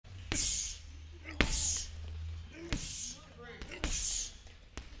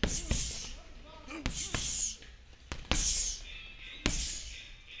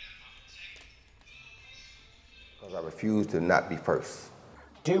refuse to not be first.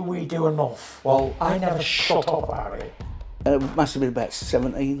 Do we do enough? Well, I never shut up about it. It must have been about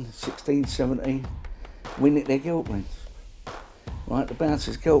 16, 17. We nicked their guilt rings. Right, the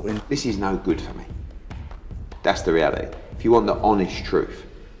bouncers guilt rings. This is no good for me. That's the reality. If you want the honest truth,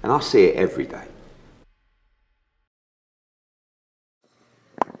 and I see it every day.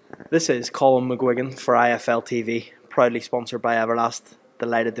 This is Colm McGuigan for IFL TV, proudly sponsored by Everlast.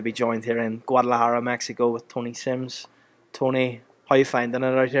 Delighted to be joined here in Guadalajara, Mexico with Tony Sims. Tony, how are you finding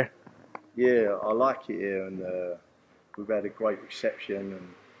it out here? Yeah, I like it here, and we've had a great reception,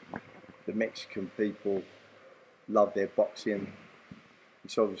 and the Mexican people love their boxing.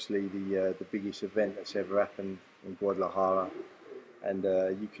 It's obviously the biggest event that's ever happened in Guadalajara, and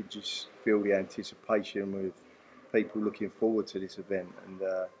you could just feel the anticipation with people looking forward to this event. And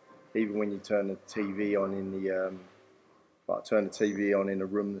even when you turn the TV on in the, I turned the TV on in the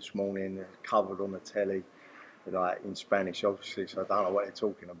room this morning, covered on the telly, like in Spanish, obviously, so I don't know what they're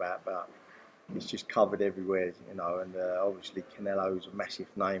talking about, but it's just covered everywhere, you know. And obviously Canelo is a massive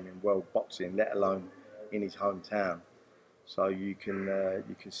name in world boxing, let alone in his hometown. So you can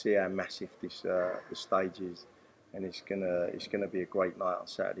see how massive this the stage is, and it's gonna be a great night on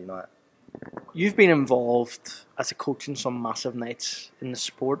Saturday night. You've been involved as a coach in some massive nights in the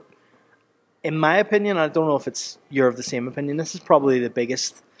sport. In my opinion, I don't know if you're of the same opinion, this is probably the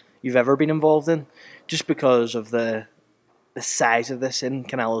biggest you've ever been involved in, just because of the size of this in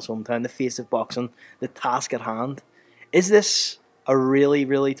Canelo's hometown, the face of boxing, the task at hand. Is this a really,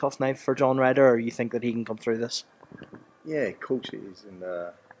 really tough night for John Ryder, or you think that he can come through this? Yeah, of course it is, and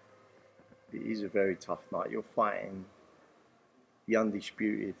it is a very tough night. You're fighting the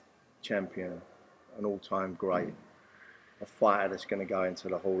undisputed champion, an all-time great, a fighter that's going to go into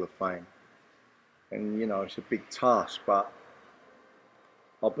the Hall of Fame. And, you know, it's a big task, but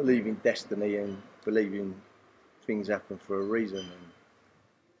I believe in destiny and believe in things happen for a reason. And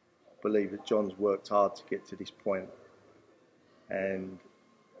I believe that John's worked hard to get to this point. And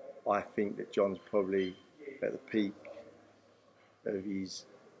I think that John's probably at the peak of his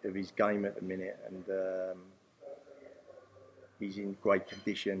game at the minute. And he's in great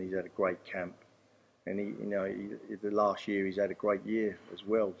condition, he's had a great camp. And the last year he's had a great year as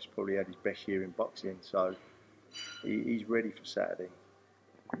well. He's probably had his best year in boxing, so he's ready for Saturday.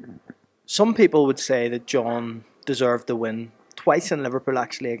 Some people would say that John deserved the win twice in Liverpool,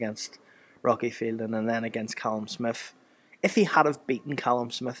 actually, against Rocky Fielding and then against Callum Smith. If he had have beaten Callum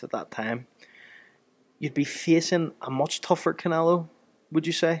Smith at that time, you'd be facing a much tougher Canelo, would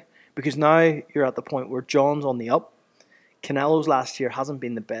you say? Because now you're at the point where John's on the up. Canelo's last year hasn't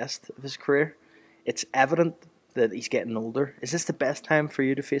been the best of his career. It's evident that he's getting older. Is this the best time for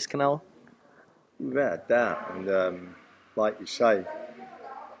you to face Canelo? Without a doubt, and like you say,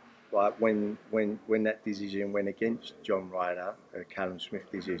 like when that decision went against John Ryder, Callum Smith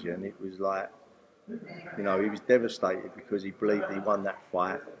decision, it was like, you know, he was devastated because he believed he won that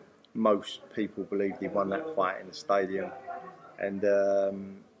fight. Most people believed he won that fight in the stadium, and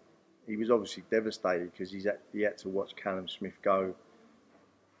he was obviously devastated because he had to watch Callum Smith go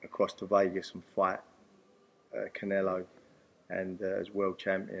across to Vegas and fight Canelo and as world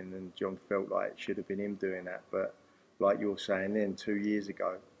champion, and John felt like it should have been him doing that. But like you're saying then, 2 years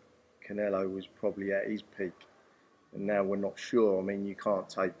ago, Canelo was probably at his peak, and now we're not sure. I mean, you can't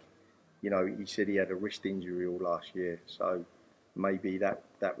take, you know, he said he had a wrist injury all last year, so maybe that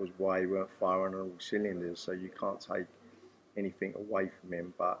was why he weren't firing on all cylinders, so you can't take anything away from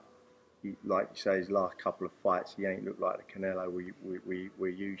him. But like you say, his last couple of fights, he ain't looked like the Canelo we're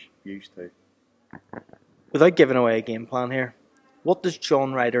used to. Without giving away a game plan here, what does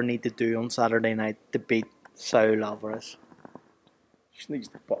John Ryder need to do on Saturday night to beat Saul Alvarez? He just needs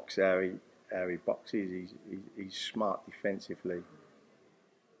to box how he boxes. He's smart defensively.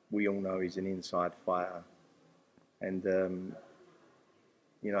 We all know he's an inside fighter, and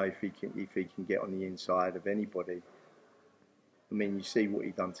you know, if he can get on the inside of anybody. I mean, you see what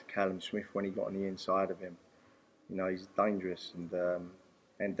he done to Callum Smith when he got on the inside of him. You know, he's dangerous.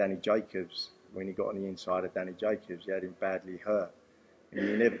 And Danny Jacobs, when he got on the inside of Danny Jacobs, he had him badly hurt.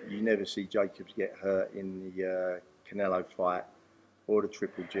 And you never see Jacobs get hurt in the Canelo fight or the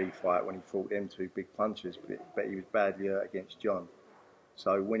Triple G fight when he fought them two big punches. But he was badly hurt against John.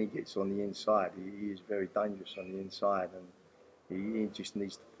 So when he gets on the inside, he is very dangerous on the inside, and he just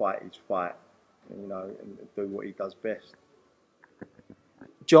needs to fight his fight, you know, and do what he does best.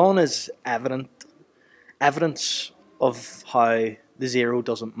 John is evidence of how the zero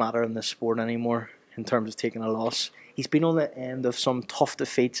doesn't matter in this sport anymore in terms of taking a loss. He's been on the end of some tough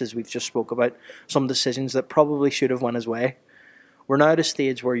defeats, as we've just spoke about, some decisions that probably should have went his way. We're now at a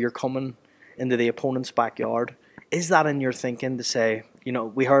stage where you're coming into the opponent's backyard Is that in your thinking to say, you know,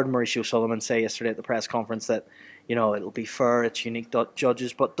 we heard Mauricio Sullivan say yesterday at the press conference that, you know, it'll be fair, it's unique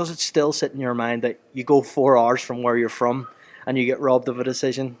judges, but does it still sit in your mind that you go 4 hours from where you're from and you get robbed of a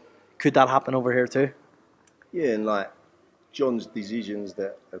decision? Could that happen over here too? Yeah, and like John's decisions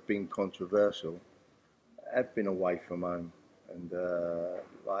that have been controversial have been away from home, and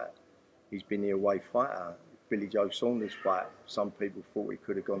like he's been the away fighter. Billy Joe Saunders fight, some people thought he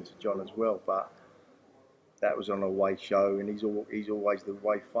could have gone to John as well, but that was on a away show, and he's always the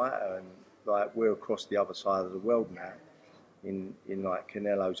away fighter, and like we're across the other side of the world now, in like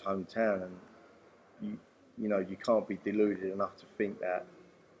Canelo's hometown, and you know you can't be deluded enough to think that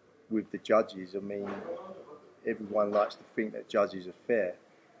with the judges. I mean, everyone likes to think that judges are fair,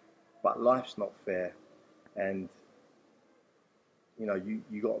 but life's not fair, and you know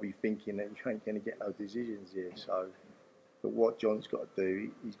you got to be thinking that you ain't going to get no decisions here. So, but what John's got to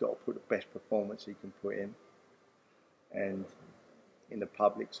do, he's got to put the best performance he can put in, and in the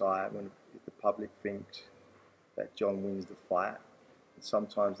public's eye, if the public thinks that John wins the fight,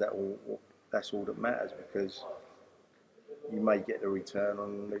 sometimes that's all that matters, because you may get the return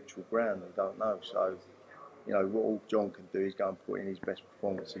on neutral ground. You don't know. So, you know, what all John can do is go and put in his best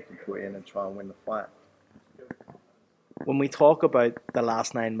performance he can put in and try and win the fight. When we talk about the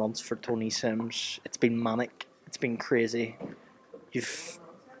last 9 months for Tony Sims, it's been manic. It's been crazy. You've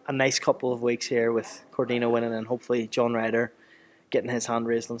a nice couple of weeks here with Cordina winning and hopefully John Ryder getting his hand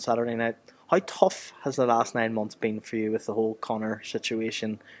raised on Saturday night. How tough has the last 9 months been for you with the whole Conor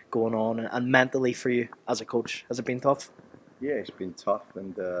situation going on, and mentally for you as a coach? Has it been tough? Yeah, it's been tough,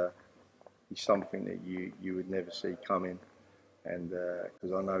 and it's something that you would never see coming, and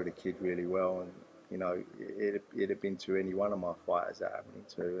because I know the kid really well, and you know it'd have been to any one of my fighters that happening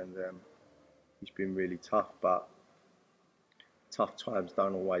to, and it's been really tough. But tough times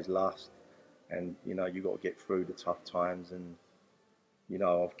don't always last, and you know you got to get through the tough times, and you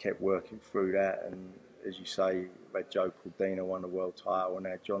know I've kept working through that, and as you say, we had Joe Cordina won the world title, and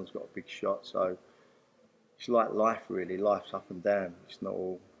now John's got a big shot. So it's like life, really. Life's up and down. It's not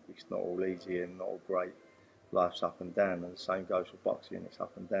all easy and not all great. Life's up and down, and the same goes for boxing. It's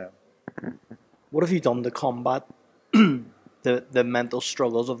up and down. What have you done to combat the mental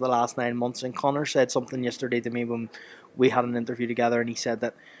struggles of the last 9 months? And Conor said something yesterday to me when we had an interview together, and he said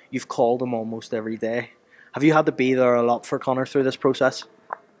that you've called him almost every day. Have you had to be there a lot for Conor through this process?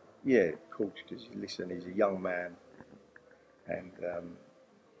 Yeah, of course, because listen, he's a young man, and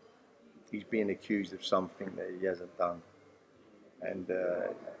he's being accused of something that he hasn't done, and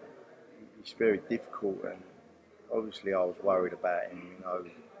it's very difficult. And obviously, I was worried about him. You know,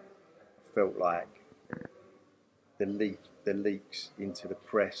 I felt like the leaks into the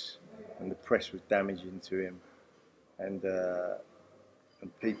press, and the press was damaging to him, and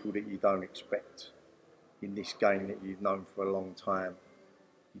people that you don't expect in this game that you've known for a long time.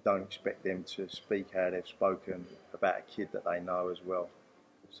 You don't expect them to speak how they've spoken about a kid that they know as well.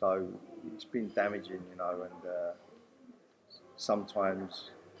 So it's been damaging, you know, and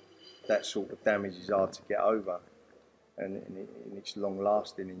sometimes that sort of damage is hard to get over, and it's long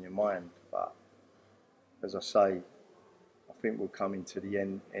lasting in your mind. But as I say, I think we're coming to the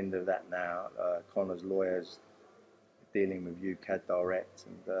end of that now. Conor's lawyers dealing with UCAD direct,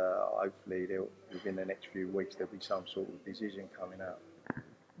 and hopefully within the next few weeks there'll be some sort of decision coming out.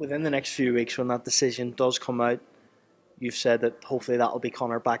 Within the next few weeks, when that decision does come out, you've said that hopefully that'll be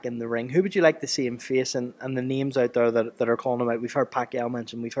Conor back in the ring. Who would you like to see him face? And the names out there that are calling him out, we've heard Pacquiao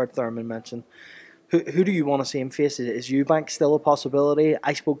mentioned, we've heard Thurman mentioned. Who do you want to see him face? Is Eubank still a possibility?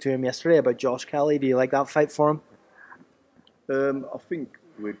 I spoke to him yesterday about Josh Kelly. Do you like that fight for him? I think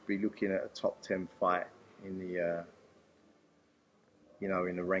we'd be looking at a top 10 fight in the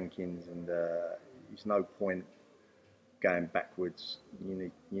in the rankings, and there's no point going backwards.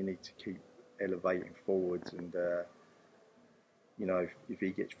 You need to keep elevating forwards, and you know, if he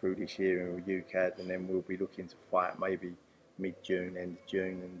gets through this year and with UCAD, and then we'll be looking to fight maybe mid-June, end of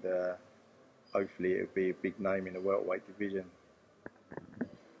June, and hopefully it'll be a big name in the welterweight division.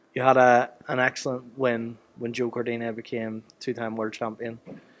 You had an excellent win when Joe Cordina became two-time world champion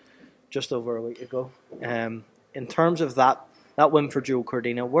just over a week ago. In terms of that win for Joe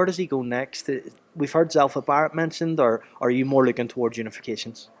Cordina, where does he go next? We've heard Zelfa Barrett mentioned, or are you more looking towards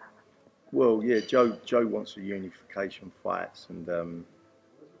unifications? Well, yeah, Joe wants a unification fights, and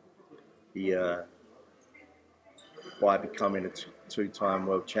he by becoming a two-time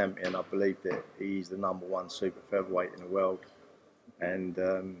world champion, I believe that he's the #1 super featherweight in the world, and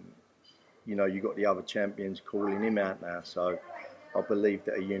you know, you got the other champions calling him out now, so I believe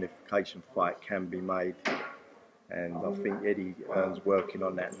that a unification fight can be made, and I think Eddie Hearn's working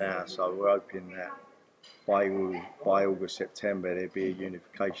on that now, so we're hoping that by August, September, there'd be a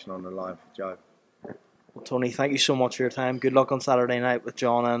unification on the line for Joe. Well, Tony, thank you so much for your time. Good luck on Saturday night with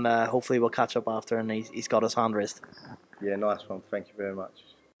John, and hopefully we'll catch up after and he's got his hand raised. Yeah, nice one. Thank you very much.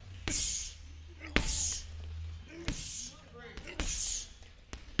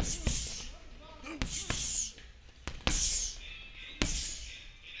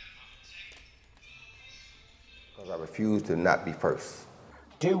 Because I refuse to not be first.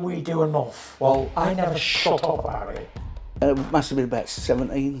 Do we do enough? Well, I never shut up about it. It must have been about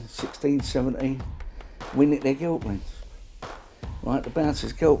 17, 16, 17. We nicked their guilt rings. Right, the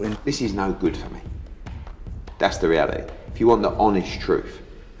bouncer's guilt rings. This is no good for me. That's the reality. If you want the honest truth,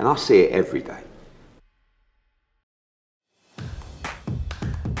 and I see it every day,